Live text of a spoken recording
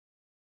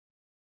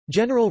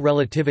General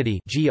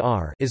relativity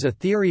is a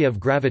theory of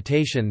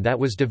gravitation that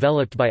was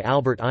developed by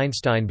Albert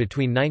Einstein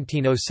between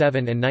 1907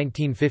 and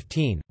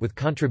 1915, with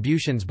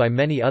contributions by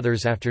many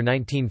others after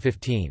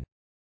 1915.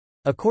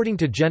 According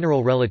to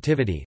general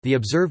relativity, the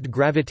observed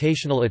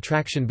gravitational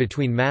attraction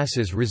between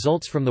masses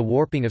results from the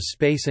warping of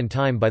space and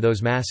time by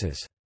those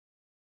masses.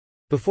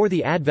 Before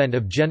the advent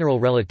of general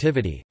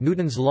relativity,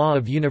 Newton's law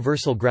of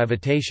universal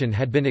gravitation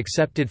had been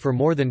accepted for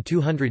more than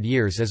 200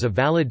 years as a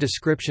valid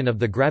description of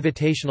the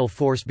gravitational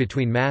force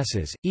between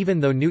masses, even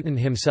though Newton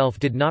himself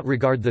did not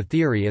regard the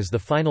theory as the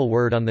final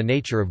word on the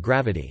nature of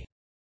gravity.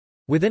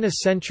 Within a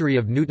century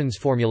of Newton's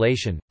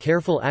formulation,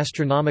 careful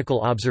astronomical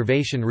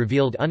observation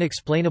revealed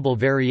unexplainable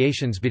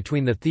variations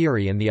between the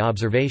theory and the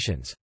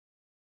observations.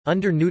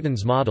 Under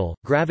Newton's model,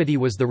 gravity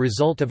was the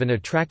result of an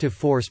attractive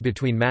force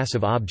between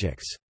massive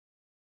objects.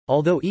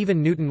 Although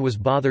even Newton was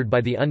bothered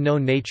by the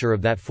unknown nature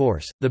of that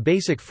force, the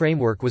basic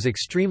framework was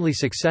extremely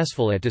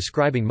successful at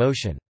describing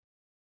motion.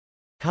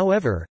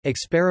 However,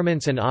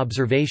 experiments and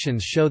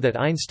observations show that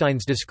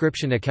Einstein's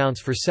description accounts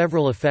for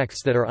several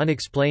effects that are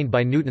unexplained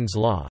by Newton's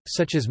law,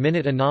 such as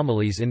minute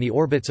anomalies in the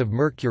orbits of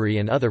Mercury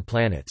and other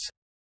planets.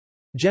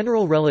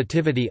 General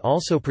relativity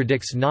also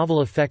predicts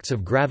novel effects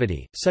of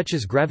gravity, such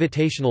as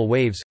gravitational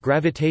waves,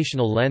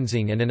 gravitational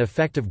lensing, and an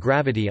effect of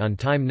gravity on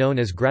time known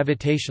as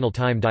gravitational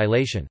time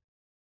dilation.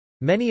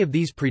 Many of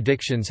these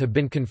predictions have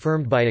been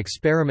confirmed by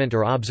experiment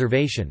or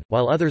observation,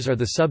 while others are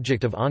the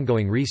subject of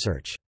ongoing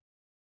research.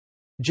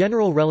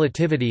 General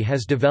relativity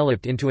has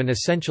developed into an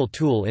essential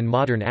tool in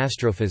modern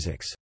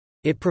astrophysics.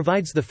 It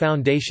provides the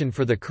foundation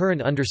for the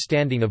current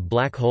understanding of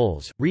black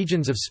holes,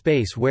 regions of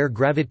space where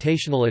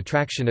gravitational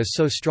attraction is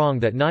so strong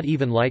that not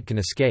even light can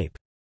escape.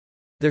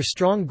 Their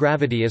strong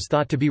gravity is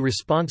thought to be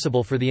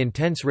responsible for the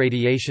intense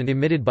radiation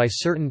emitted by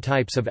certain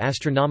types of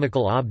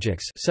astronomical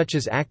objects such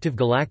as active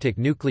galactic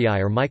nuclei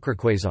or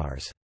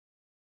microquasars.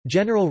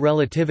 General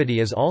relativity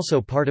is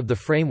also part of the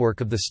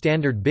framework of the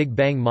standard Big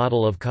Bang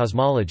model of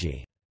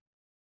cosmology.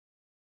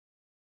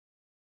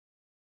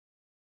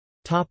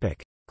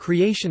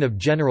 Creation of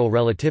general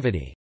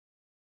relativity.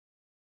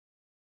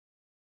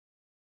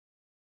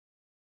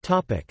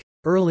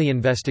 Early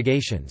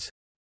investigations.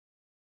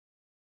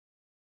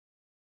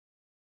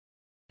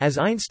 As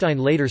Einstein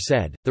later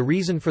said, the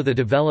reason for the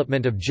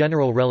development of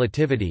general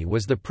relativity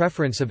was the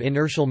preference of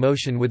inertial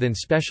motion within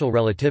special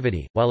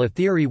relativity, while a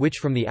theory which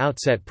from the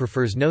outset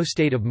prefers no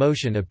state of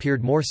motion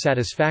appeared more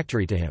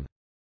satisfactory to him.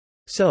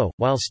 So,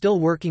 while still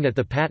working at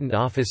the Patent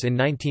Office in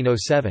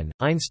 1907,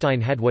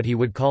 Einstein had what he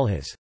would call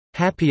his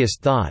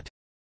happiest thought.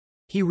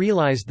 He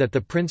realized that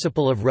the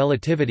principle of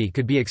relativity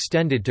could be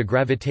extended to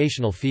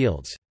gravitational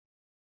fields.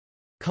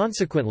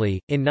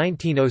 Consequently, in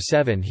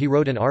 1907 he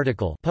wrote an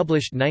article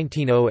published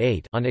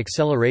 1908 on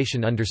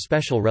acceleration under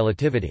special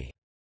relativity.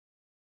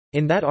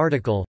 In that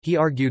article, he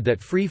argued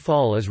that free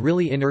fall is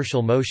really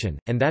inertial motion,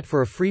 and that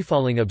for a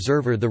free-falling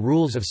observer the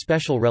rules of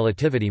special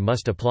relativity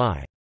must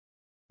apply.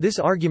 This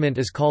argument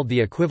is called the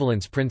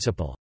equivalence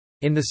principle.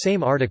 In the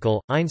same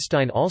article,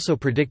 Einstein also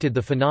predicted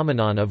the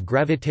phenomenon of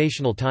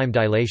gravitational time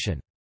dilation.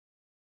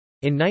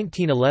 In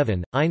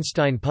 1911,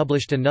 Einstein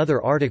published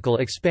another article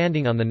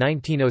expanding on the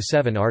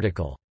 1907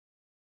 article.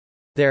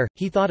 There,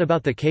 he thought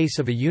about the case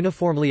of a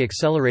uniformly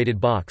accelerated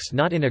box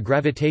not in a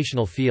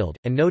gravitational field,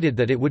 and noted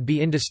that it would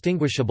be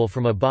indistinguishable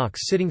from a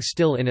box sitting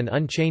still in an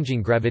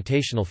unchanging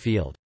gravitational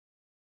field.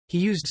 He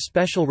used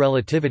special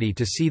relativity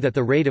to see that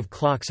the rate of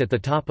clocks at the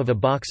top of a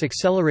box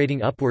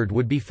accelerating upward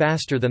would be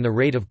faster than the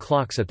rate of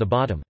clocks at the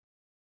bottom.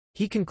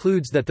 He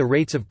concludes that the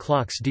rates of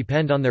clocks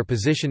depend on their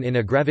position in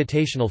a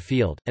gravitational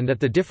field, and that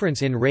the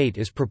difference in rate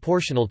is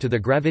proportional to the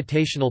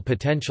gravitational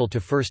potential to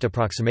first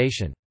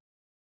approximation.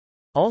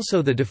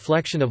 Also, the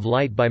deflection of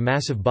light by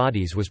massive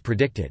bodies was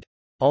predicted.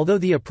 Although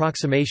the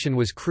approximation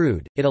was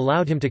crude, it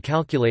allowed him to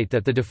calculate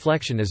that the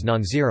deflection is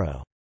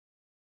non-zero.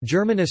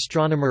 German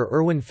astronomer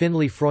Erwin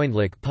Finlay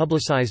Freundlich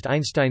publicized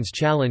Einstein's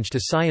challenge to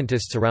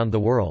scientists around the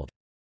world.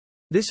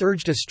 This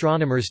urged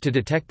astronomers to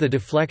detect the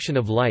deflection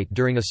of light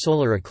during a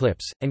solar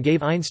eclipse, and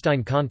gave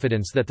Einstein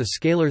confidence that the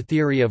scalar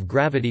theory of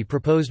gravity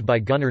proposed by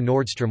Gunnar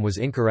Nordström was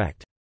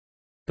incorrect.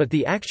 But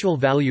the actual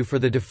value for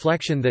the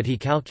deflection that he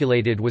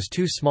calculated was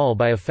too small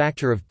by a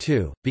factor of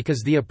 2,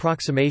 because the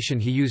approximation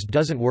he used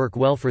doesn't work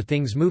well for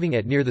things moving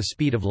at near the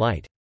speed of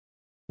light.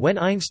 When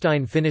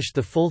Einstein finished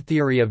the full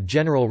theory of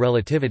general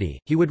relativity,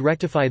 he would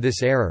rectify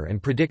this error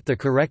and predict the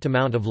correct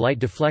amount of light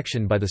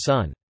deflection by the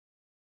Sun.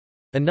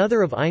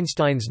 Another of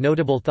Einstein's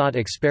notable thought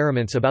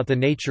experiments about the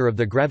nature of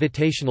the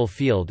gravitational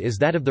field is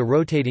that of the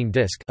rotating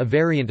disk, a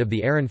variant of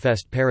the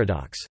Ehrenfest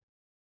paradox.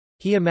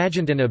 He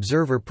imagined an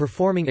observer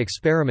performing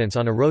experiments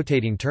on a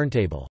rotating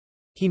turntable.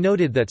 He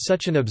noted that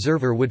such an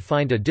observer would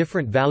find a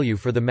different value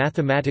for the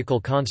mathematical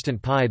constant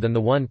π than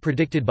the one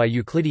predicted by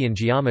Euclidean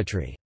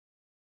geometry.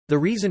 The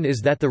reason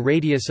is that the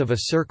radius of a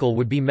circle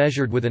would be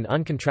measured with an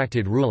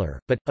uncontracted ruler,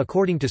 but,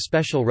 according to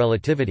special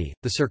relativity,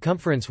 the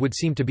circumference would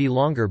seem to be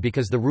longer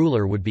because the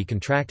ruler would be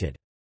contracted.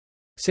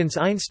 Since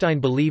Einstein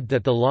believed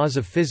that the laws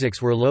of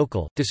physics were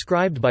local,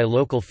 described by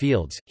local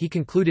fields, he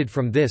concluded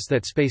from this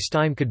that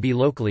spacetime could be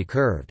locally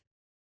curved.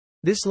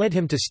 This led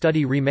him to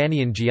study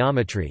Riemannian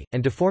geometry,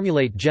 and to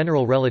formulate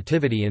general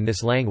relativity in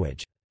this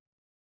language.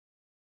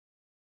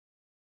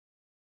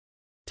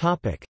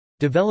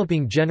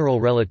 Developing general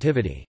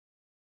relativity.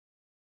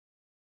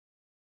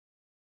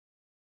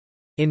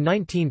 In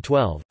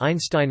 1912,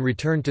 Einstein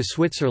returned to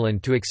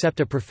Switzerland to accept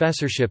a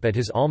professorship at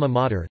his alma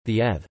mater,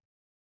 the ETH.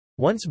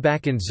 Once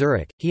back in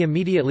Zurich, he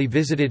immediately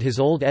visited his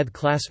old ETH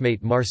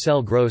classmate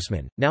Marcel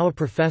Grossmann, now a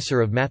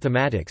professor of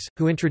mathematics,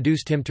 who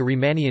introduced him to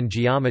Riemannian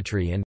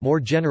geometry and, more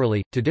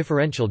generally, to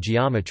differential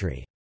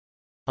geometry.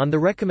 On the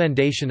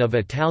recommendation of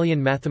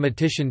Italian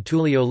mathematician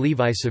Tullio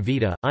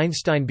Levi-Civita,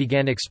 Einstein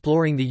began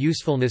exploring the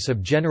usefulness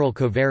of general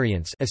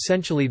covariance,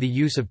 essentially the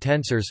use of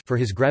tensors, for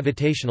his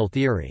gravitational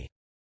theory.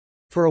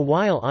 For a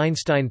while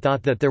Einstein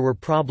thought that there were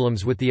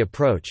problems with the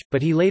approach,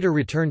 but he later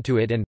returned to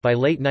it and, by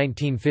late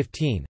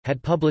 1915,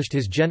 had published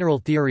his general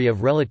theory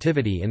of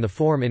relativity in the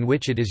form in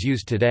which it is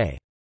used today.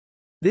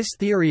 This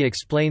theory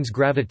explains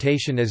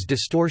gravitation as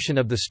distortion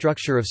of the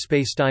structure of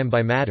spacetime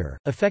by matter,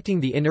 affecting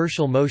the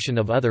inertial motion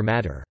of other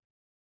matter.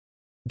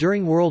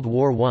 During World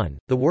War I,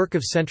 the work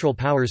of Central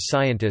Powers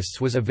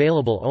scientists was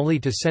available only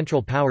to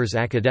Central Powers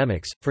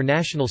academics, for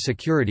national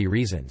security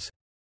reasons.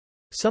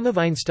 Some of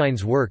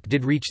Einstein's work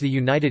did reach the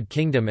United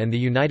Kingdom and the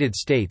United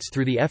States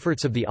through the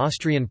efforts of the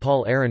Austrian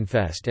Paul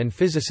Ehrenfest and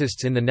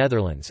physicists in the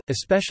Netherlands,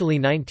 especially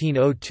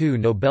 1902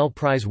 Nobel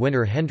Prize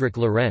winner Hendrik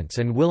Lorentz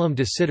and Willem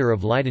de Sitter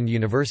of Leiden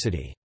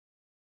University.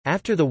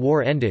 After the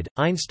war ended,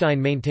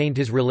 Einstein maintained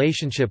his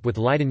relationship with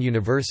Leiden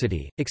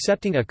University,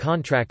 accepting a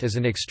contract as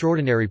an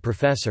extraordinary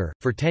professor.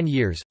 For 10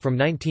 years, from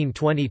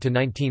 1920 to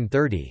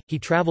 1930, he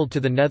traveled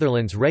to the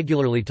Netherlands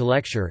regularly to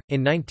lecture.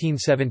 In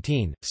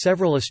 1917,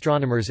 several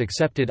astronomers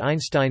accepted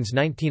Einstein's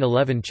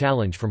 1911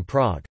 challenge from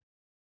Prague.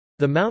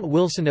 The Mount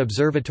Wilson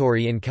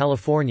Observatory in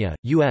California,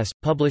 U.S.,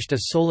 published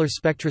a solar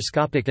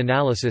spectroscopic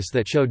analysis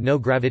that showed no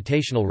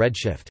gravitational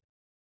redshift.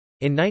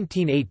 In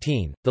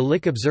 1918, the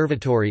Lick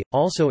Observatory,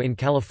 also in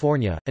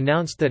California,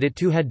 announced that it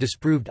too had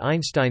disproved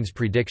Einstein's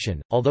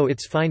prediction, although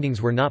its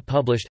findings were not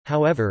published.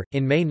 However,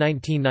 in May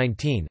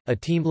 1919, a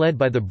team led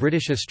by the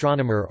British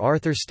astronomer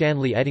Arthur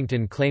Stanley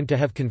Eddington claimed to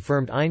have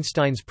confirmed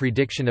Einstein's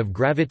prediction of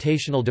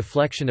gravitational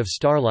deflection of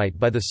starlight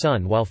by the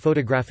Sun while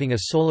photographing a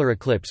solar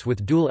eclipse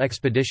with dual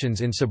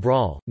expeditions in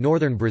Sobral,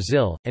 northern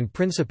Brazil, and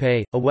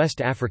Principe, a West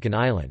African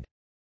island.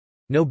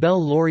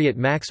 Nobel laureate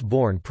Max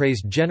Born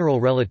praised general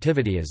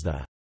relativity as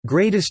the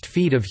greatest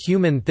feat of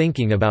human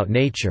thinking about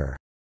nature.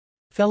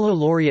 Fellow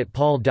laureate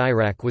Paul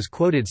Dirac was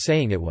quoted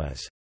saying it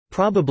was,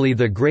 "probably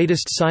the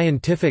greatest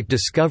scientific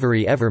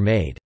discovery ever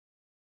made."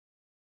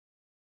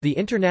 The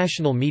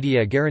international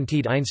media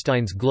guaranteed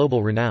Einstein's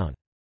global renown.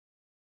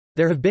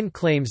 There have been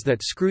claims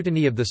that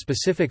scrutiny of the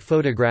specific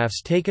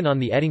photographs taken on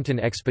the Eddington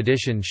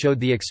expedition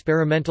showed the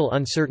experimental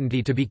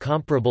uncertainty to be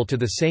comparable to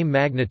the same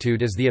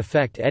magnitude as the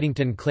effect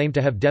Eddington claimed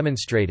to have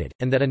demonstrated,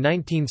 and that a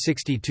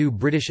 1962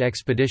 British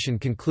expedition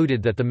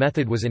concluded that the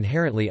method was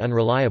inherently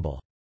unreliable.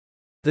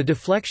 The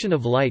deflection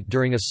of light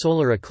during a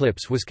solar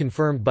eclipse was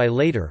confirmed by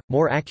later,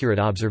 more accurate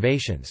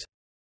observations.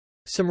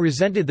 Some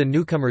resented the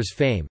newcomer's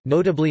fame,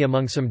 notably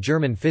among some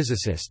German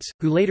physicists,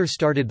 who later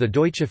started the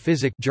Deutsche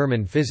Physik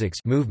German physics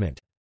movement.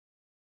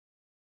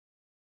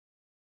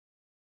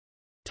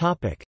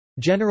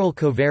 General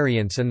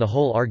covariance and the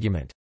whole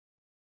argument.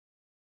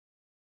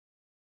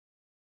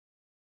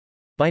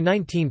 By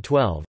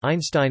 1912,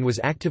 Einstein was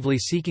actively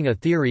seeking a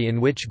theory in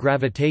which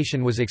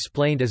gravitation was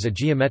explained as a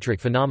geometric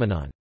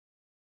phenomenon.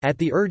 At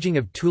the urging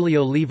of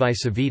Tullio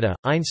Levi-Civita,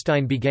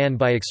 Einstein began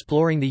by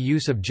exploring the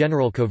use of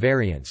general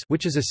covariance,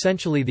 which is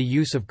essentially the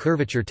use of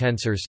curvature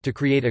tensors, to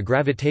create a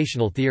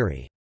gravitational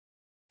theory.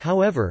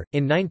 However,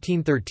 in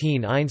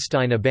 1913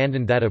 Einstein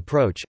abandoned that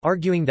approach,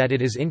 arguing that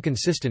it is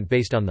inconsistent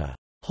based on the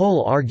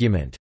whole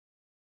argument.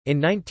 In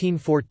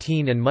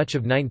 1914 and much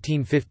of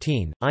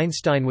 1915,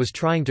 Einstein was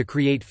trying to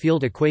create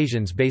field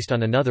equations based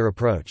on another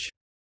approach.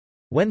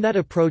 When that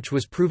approach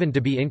was proven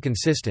to be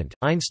inconsistent,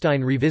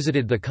 Einstein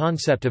revisited the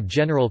concept of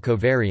general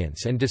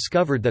covariance and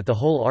discovered that the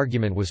whole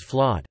argument was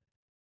flawed.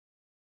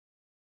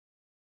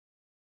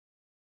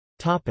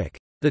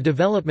 The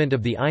development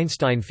of the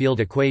Einstein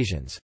field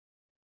equations.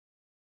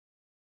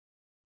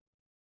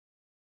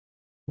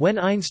 When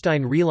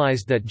Einstein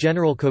realized that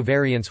general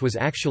covariance was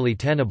actually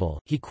tenable,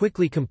 he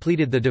quickly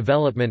completed the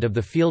development of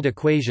the field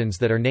equations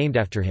that are named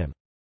after him.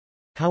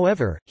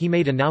 However, he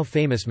made a now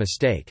famous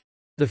mistake.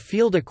 The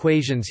field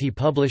equations he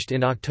published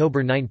in October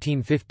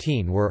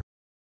 1915 were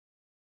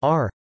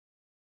r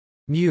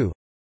mu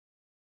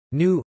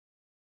nu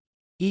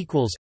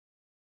equals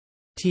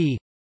t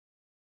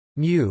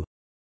mu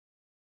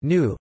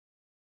nu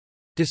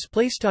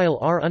display style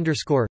r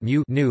underscore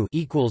mu nu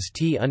equals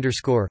t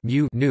underscore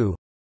mu nu,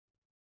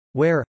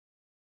 where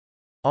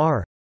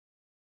r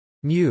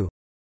mu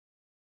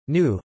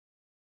nu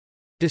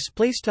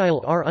display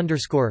style r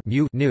underscore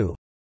mu nu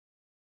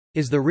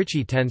is the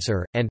Ricci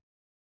tensor, and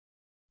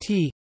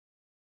t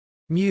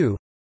mu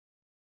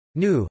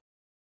nu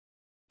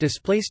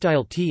Display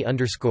style T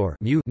underscore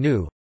mu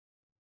nu.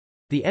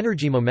 The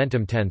energy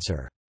momentum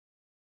tensor.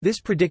 This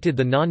predicted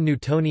the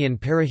non-Newtonian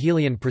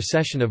perihelion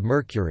precession of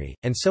Mercury,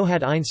 and so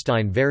had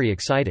Einstein very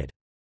excited.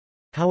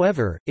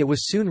 However, it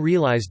was soon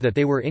realized that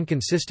they were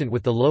inconsistent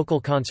with the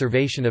local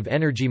conservation of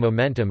energy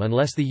momentum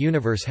unless the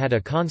universe had a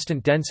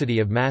constant density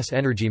of mass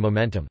energy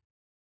momentum.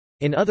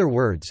 In other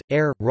words,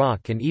 air,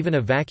 rock and even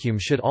a vacuum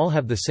should all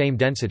have the same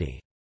density.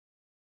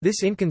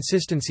 This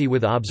inconsistency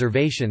with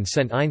observation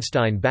sent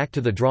Einstein back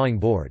to the drawing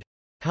board.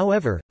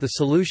 However, the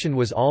solution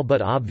was all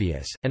but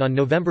obvious, and on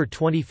November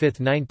 25,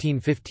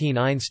 1915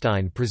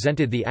 Einstein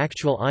presented the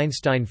actual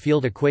Einstein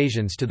field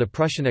equations to the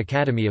Prussian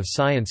Academy of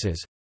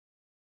Sciences.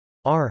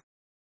 R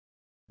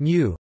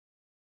mu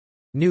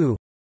nu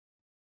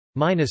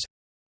minus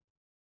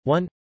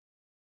 1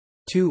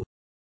 2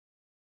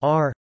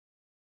 r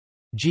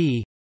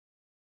g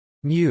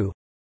mu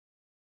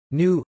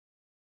nu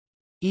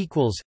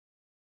equals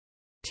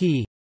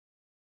T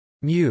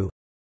mu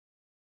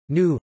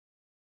nu.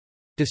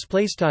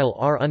 Display style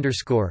R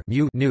underscore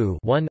mu nu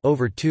 1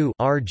 over 2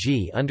 R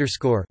G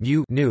underscore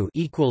mu nu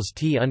equals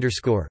T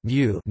underscore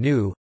mu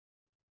nu,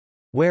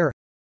 where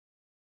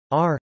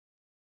R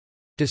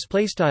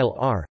display style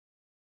R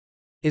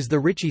is the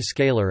Ricci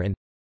scalar and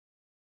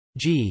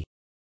G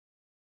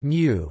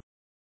mu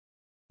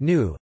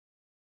nu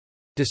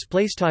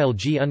display style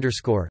G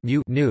underscore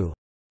mu nu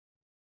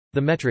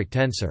the metric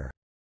tensor.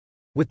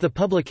 With the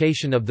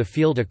publication of the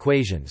field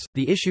equations,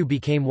 the issue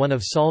became one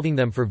of solving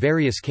them for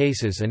various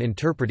cases and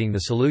interpreting the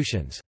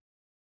solutions.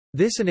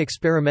 This and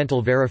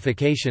experimental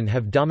verification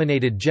have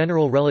dominated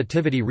general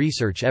relativity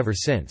research ever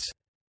since.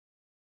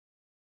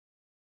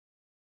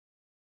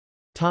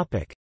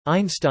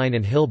 Einstein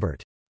and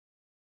Hilbert.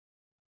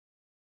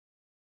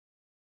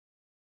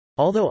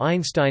 Although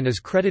Einstein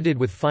is credited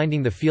with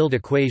finding the field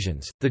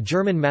equations, the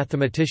German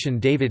mathematician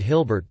David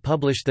Hilbert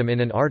published them in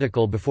an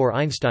article before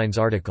Einstein's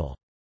article.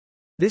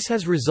 This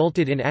has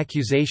resulted in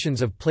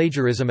accusations of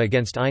plagiarism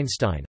against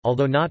Einstein,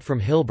 although not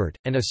from Hilbert,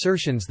 and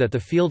assertions that the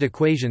field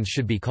equations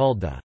should be called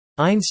the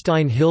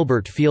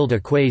Einstein-Hilbert field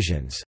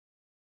equations.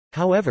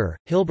 However,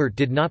 Hilbert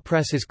did not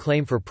press his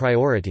claim for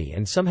priority,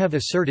 and some have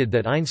asserted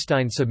that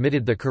Einstein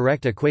submitted the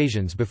correct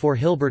equations before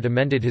Hilbert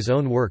amended his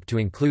own work to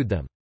include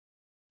them.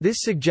 This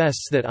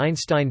suggests that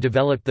Einstein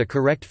developed the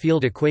correct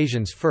field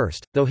equations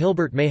first, though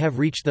Hilbert may have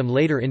reached them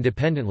later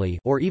independently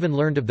or even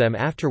learned of them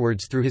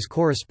afterwards through his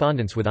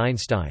correspondence with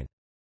Einstein.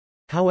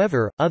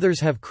 However, others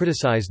have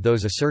criticized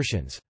those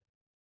assertions.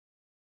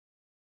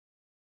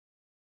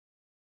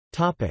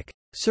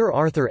 Sir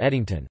Arthur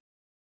Eddington.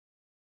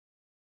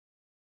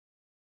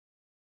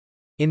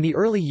 In the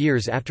early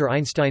years after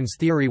Einstein's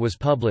theory was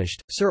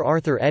published, Sir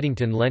Arthur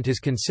Eddington lent his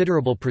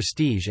considerable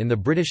prestige in the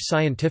British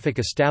scientific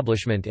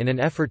establishment in an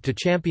effort to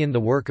champion the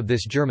work of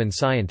this German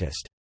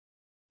scientist.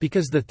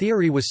 Because the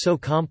theory was so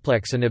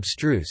complex and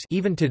abstruse,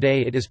 even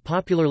today it is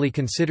popularly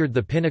considered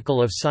the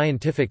pinnacle of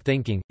scientific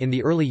thinking. In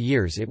the early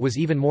years it was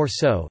even more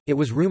so. It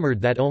was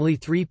rumored that only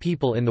 3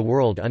 people in the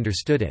world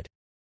understood it.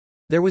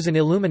 There was an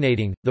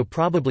illuminating, though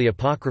probably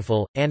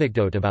apocryphal,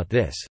 anecdote about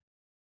this.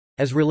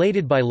 As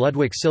related by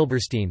Ludwig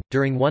Silberstein,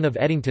 during one of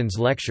Eddington's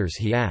lectures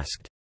he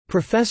asked,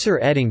 "Professor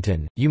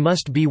Eddington, you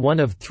must be one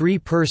of 3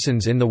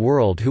 persons in the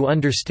world who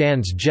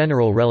understands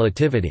general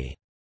relativity."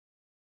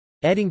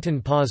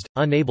 Eddington paused,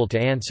 unable to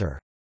answer.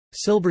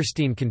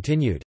 Silberstein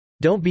continued,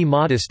 "Don't be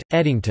modest,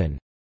 Eddington."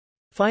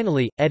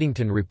 Finally,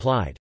 Eddington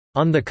replied,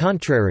 "On the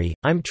contrary,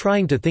 I'm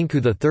trying to think who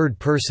the 3rd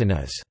person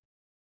is."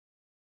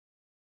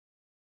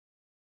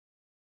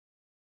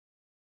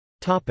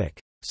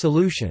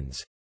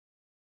 Solutions.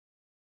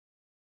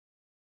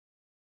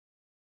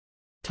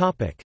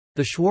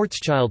 The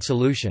Schwarzschild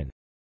solution.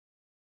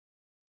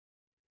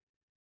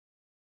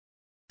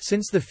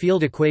 Since the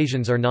field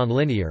equations are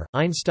nonlinear,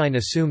 Einstein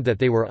assumed that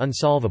they were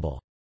unsolvable.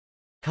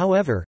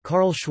 However,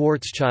 Karl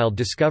Schwarzschild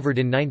discovered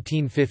in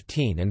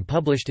 1915 and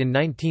published in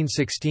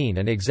 1916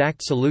 an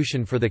exact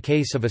solution for the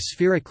case of a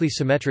spherically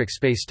symmetric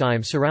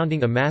spacetime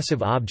surrounding a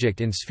massive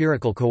object in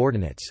spherical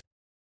coordinates.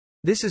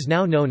 This is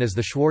now known as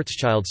the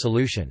Schwarzschild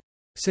solution.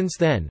 Since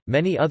then,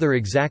 many other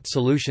exact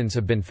solutions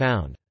have been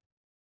found.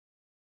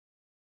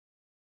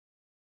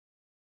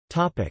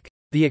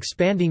 The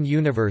expanding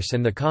universe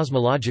and the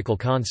cosmological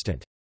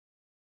constant.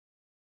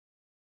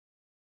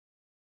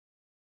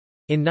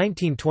 In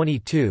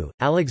 1922,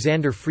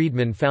 Alexander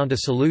Friedmann found a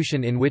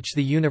solution in which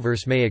the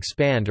universe may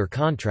expand or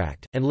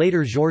contract, and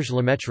later Georges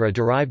Lemaitre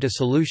derived a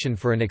solution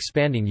for an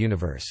expanding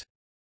universe.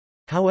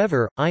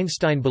 However,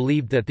 Einstein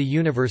believed that the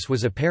universe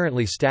was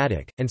apparently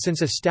static, and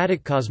since a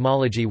static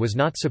cosmology was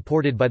not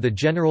supported by the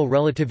general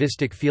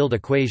relativistic field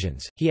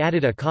equations, he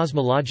added a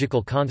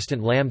cosmological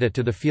constant lambda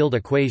to the field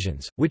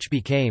equations, which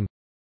became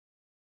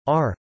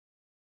R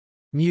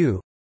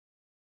mu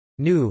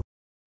nu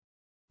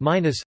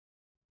minus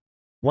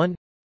 1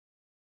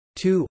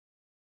 2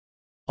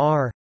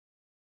 R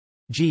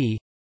G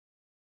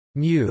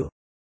mu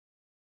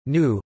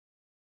nu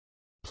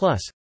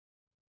plus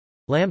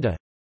lambda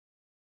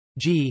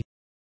G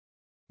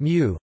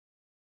mu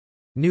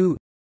nu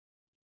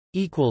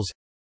equals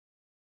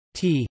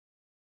T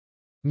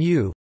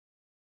mu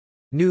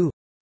nu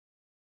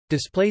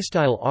display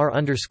style r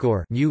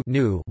underscore mu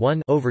nu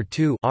 1 over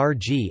 2 r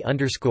g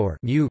underscore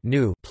mu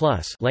nu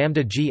plus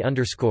lambda g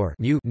underscore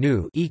mu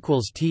nu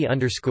equals T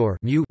underscore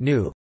mu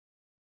nu.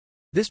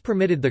 This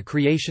permitted the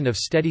creation of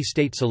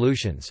steady-state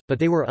solutions, but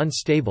they were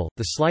unstable.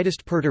 The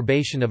slightest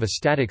perturbation of a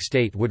static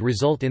state would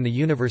result in the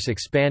universe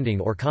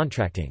expanding or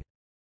contracting.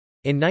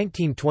 In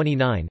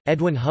 1929,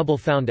 Edwin Hubble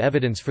found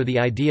evidence for the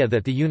idea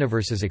that the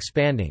universe is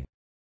expanding.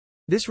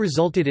 This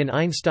resulted in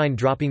Einstein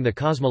dropping the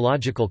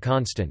cosmological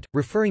constant,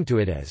 referring to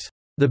it as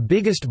the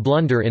biggest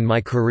blunder in my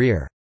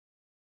career.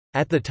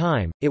 At the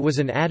time, it was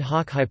an ad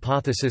hoc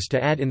hypothesis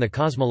to add in the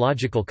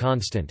cosmological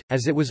constant,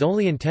 as it was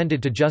only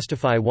intended to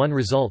justify one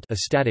result, a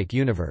static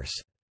universe.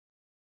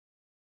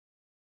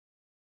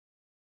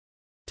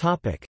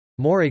 Topic: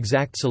 More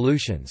exact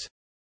solutions.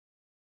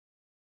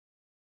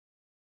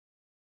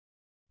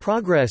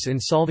 Progress in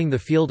solving the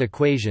field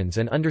equations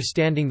and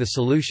understanding the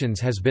solutions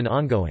has been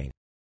ongoing.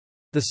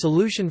 The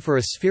solution for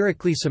a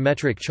spherically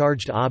symmetric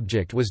charged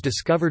object was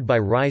discovered by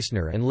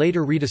Reissner and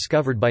later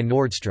rediscovered by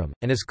Nordström,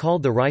 and is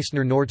called the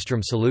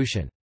Reissner-Nordström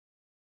solution.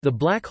 The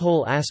black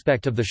hole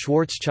aspect of the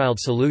Schwarzschild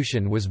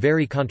solution was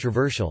very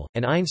controversial,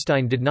 and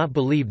Einstein did not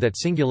believe that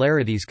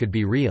singularities could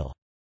be real.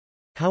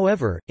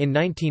 However, in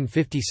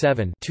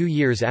 1957, 2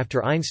 years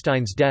after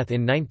Einstein's death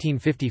in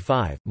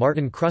 1955,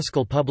 Martin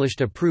Kruskal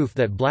published a proof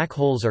that black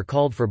holes are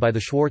called for by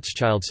the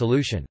Schwarzschild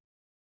solution.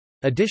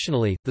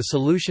 Additionally, the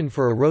solution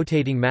for a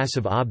rotating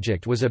massive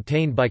object was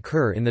obtained by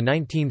Kerr in the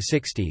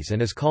 1960s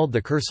and is called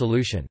the Kerr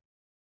solution.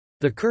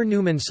 The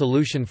Kerr-Newman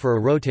solution for a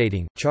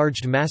rotating,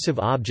 charged massive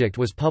object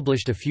was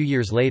published a few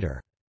years later.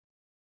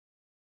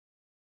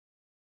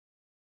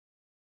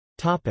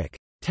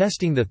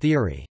 Testing the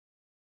theory.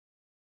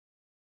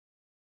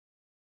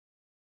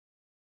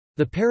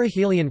 The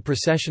perihelion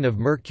precession of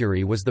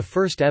Mercury was the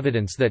first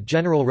evidence that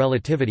general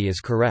relativity is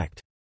correct.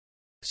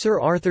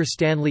 Sir Arthur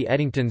Stanley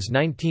Eddington's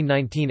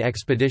 1919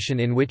 expedition,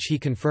 in which he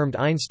confirmed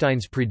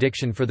Einstein's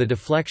prediction for the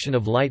deflection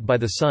of light by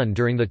the Sun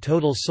during the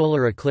total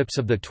solar eclipse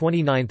of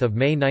 29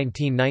 May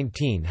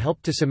 1919,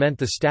 helped to cement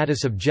the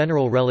status of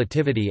general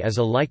relativity as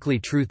a likely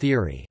true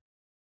theory.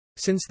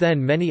 Since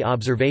then, many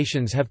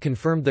observations have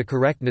confirmed the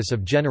correctness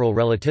of general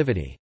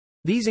relativity.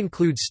 These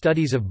include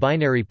studies of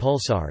binary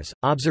pulsars,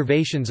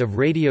 observations of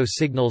radio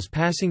signals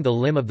passing the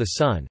limb of the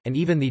Sun, and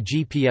even the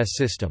GPS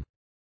system.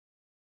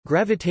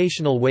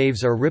 Gravitational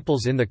waves are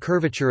ripples in the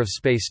curvature of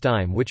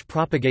spacetime which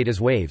propagate as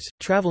waves,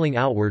 traveling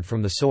outward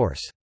from the source.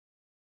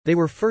 They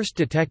were first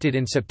detected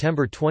in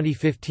September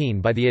 2015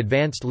 by the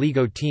Advanced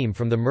LIGO team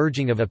from the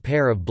merging of a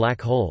pair of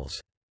black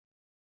holes.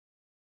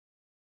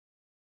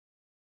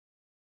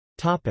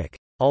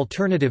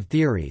 Alternative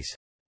theories.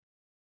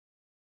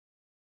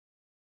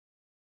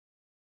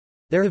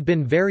 There have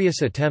been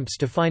various attempts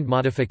to find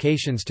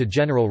modifications to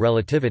general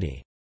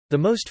relativity. The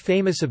most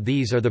famous of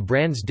these are the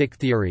Brans-Dicke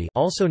theory,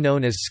 also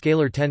known as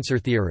scalar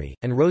tensor theory,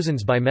 and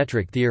Rosen's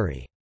bimetric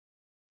theory.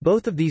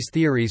 Both of these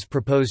theories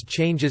proposed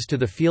changes to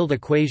the field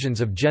equations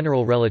of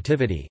general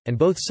relativity, and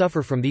both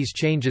suffer from these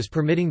changes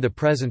permitting the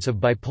presence of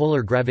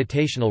bipolar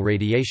gravitational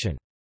radiation.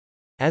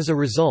 As a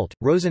result,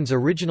 Rosen's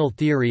original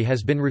theory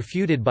has been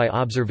refuted by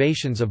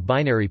observations of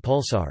binary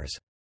pulsars.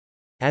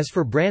 As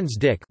for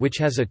Brans-Dicke, which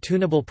has a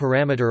tunable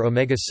parameter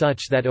omega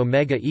such that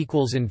omega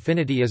equals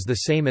infinity is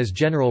the same as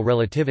general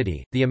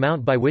relativity, the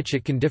amount by which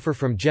it can differ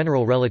from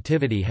general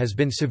relativity has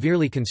been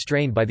severely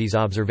constrained by these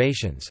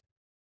observations.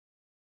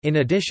 In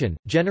addition,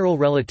 general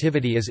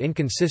relativity is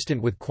inconsistent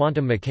with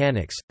quantum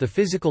mechanics, the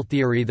physical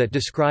theory that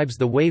describes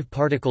the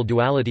wave-particle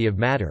duality of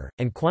matter,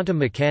 and quantum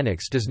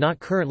mechanics does not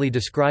currently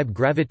describe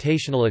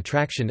gravitational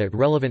attraction at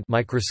relevant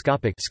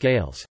microscopic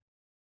scales.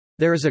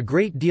 There is a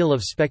great deal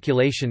of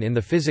speculation in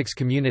the physics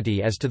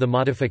community as to the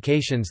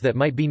modifications that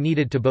might be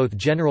needed to both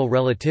general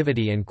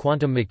relativity and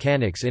quantum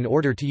mechanics in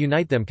order to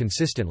unite them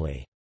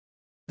consistently.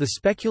 The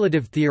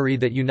speculative theory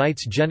that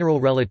unites general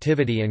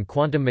relativity and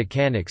quantum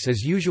mechanics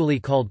is usually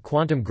called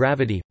quantum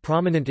gravity,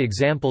 prominent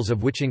examples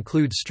of which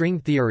include string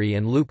theory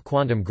and loop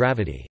quantum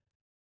gravity.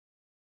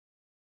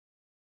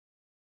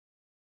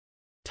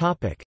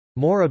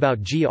 More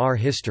about GR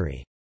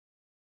history.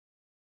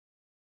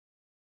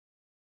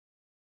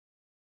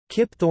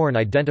 Kip Thorne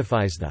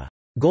identifies the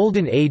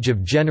 «golden age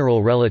of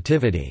general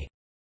relativity»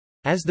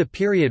 as the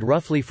period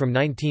roughly from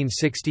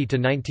 1960 to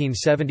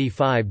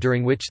 1975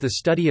 during which the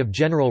study of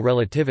general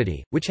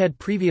relativity, which had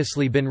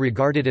previously been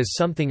regarded as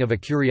something of a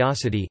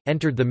curiosity,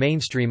 entered the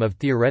mainstream of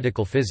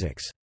theoretical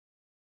physics.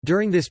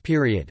 During this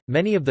period,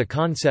 many of the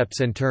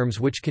concepts and terms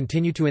which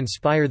continue to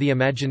inspire the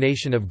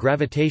imagination of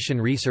gravitation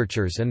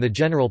researchers and the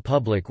general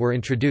public were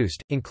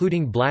introduced,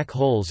 including black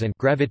holes and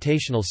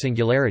gravitational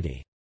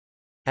singularity.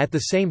 At the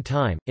same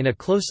time, in a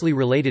closely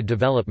related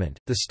development,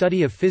 the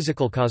study of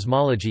physical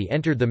cosmology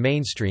entered the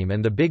mainstream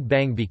and the Big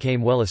Bang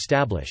became well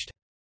established.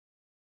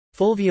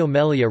 Fulvio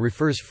Melia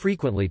refers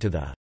frequently to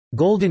the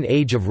 «golden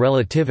age of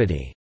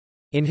relativity»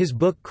 in his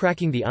book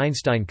Cracking the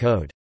Einstein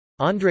Code.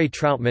 Andrei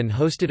Trautmann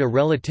hosted a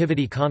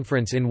relativity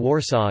conference in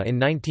Warsaw in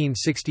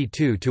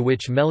 1962 to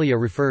which Melia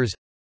refers,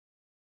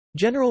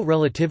 General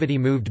relativity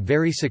moved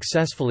very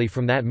successfully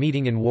from that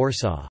meeting in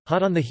Warsaw,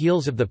 hot on the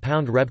heels of the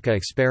Pound-Rebka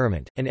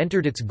experiment, and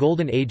entered its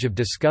golden age of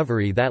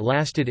discovery that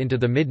lasted into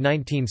the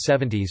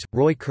mid-1970s.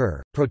 Roy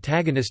Kerr,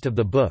 protagonist of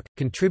the book,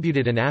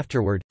 contributed an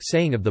afterword,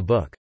 saying of the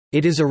book,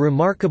 "It is a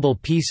remarkable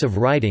piece of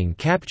writing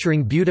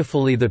capturing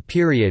beautifully the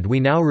period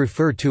we now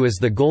refer to as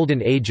the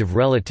golden age of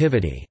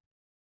relativity."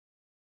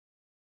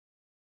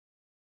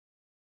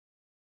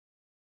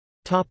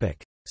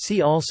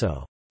 See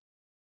also: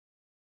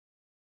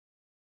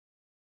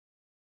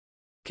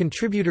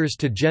 Contributors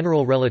to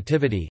general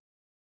relativity,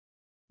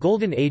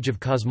 Golden Age of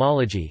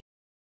cosmology,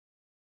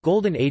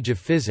 Golden Age of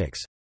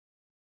physics,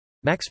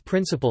 Mach's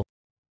principle,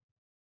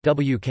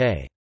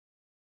 W.K.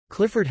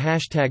 Clifford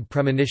 #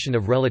 premonition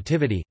of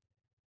relativity.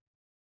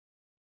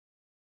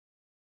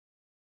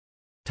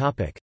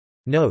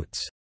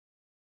 Notes.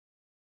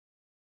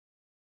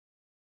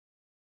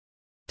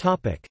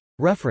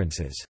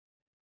 References.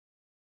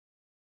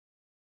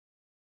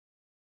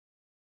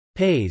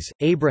 Pays,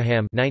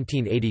 Abraham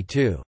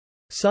 1982.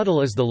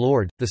 Subtle as the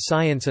Lord, The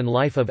Science and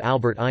Life of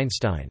Albert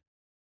Einstein.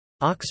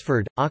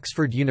 Oxford,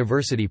 Oxford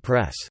University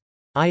Press.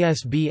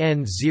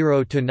 ISBN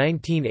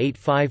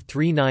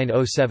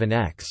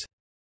 0-19853907-X.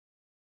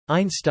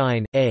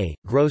 Einstein, A.,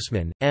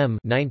 Grossman, M.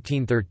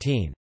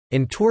 1913.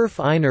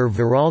 Entwurf einer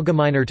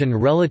verallgemeinerten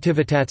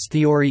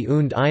Relativitätstheorie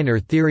und einer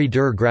Theorie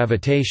der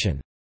Gravitation.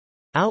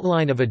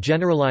 Outline of a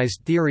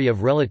generalized theory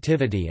of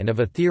relativity and of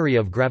a theory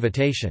of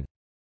gravitation.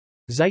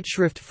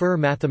 Zeitschrift für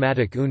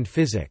Mathematik und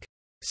Physik.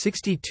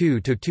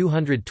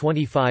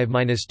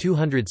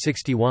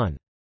 62-225-261.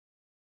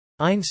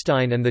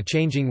 Einstein and the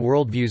Changing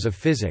Worldviews of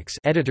Physics.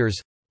 Editors: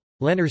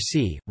 Lehner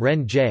C.,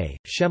 Ren J.,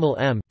 Schemmel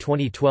M.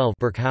 2012.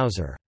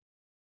 Birkhauser.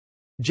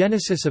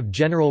 Genesis of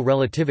General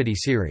Relativity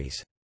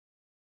Series.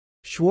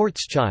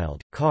 Schwarzschild,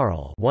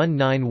 Karl.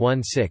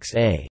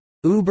 1916a.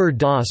 Über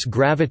das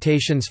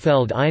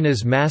Gravitationsfeld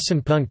eines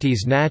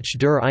Massenpunktes nach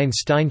der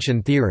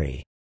Einsteinschen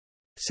Theorie.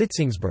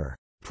 Sitzingsber.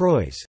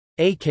 Preuß.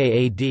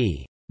 aka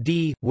D.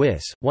 D.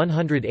 Wiss.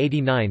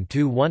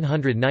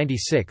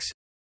 189-196.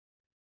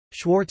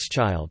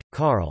 Schwarzschild,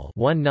 Karl.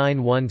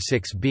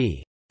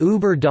 1916b.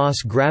 Über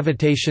das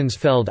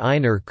Gravitationsfeld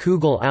einer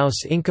Kugel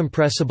aus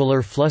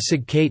incompressibiler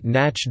Flüssigkeit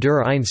nach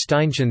der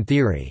Einsteinschen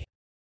Theorie.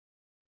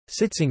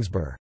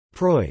 Sitzingsber.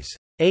 Preuß.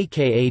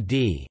 aka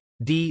D.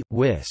 D.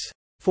 Wiss.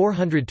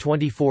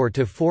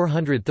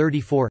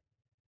 424-434.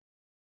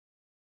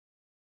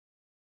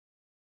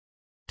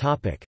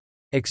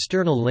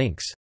 External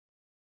links.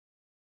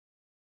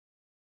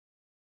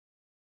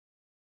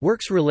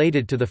 Works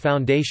related to the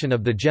foundation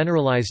of the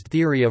generalized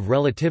theory of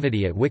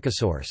relativity at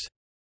Wikisource.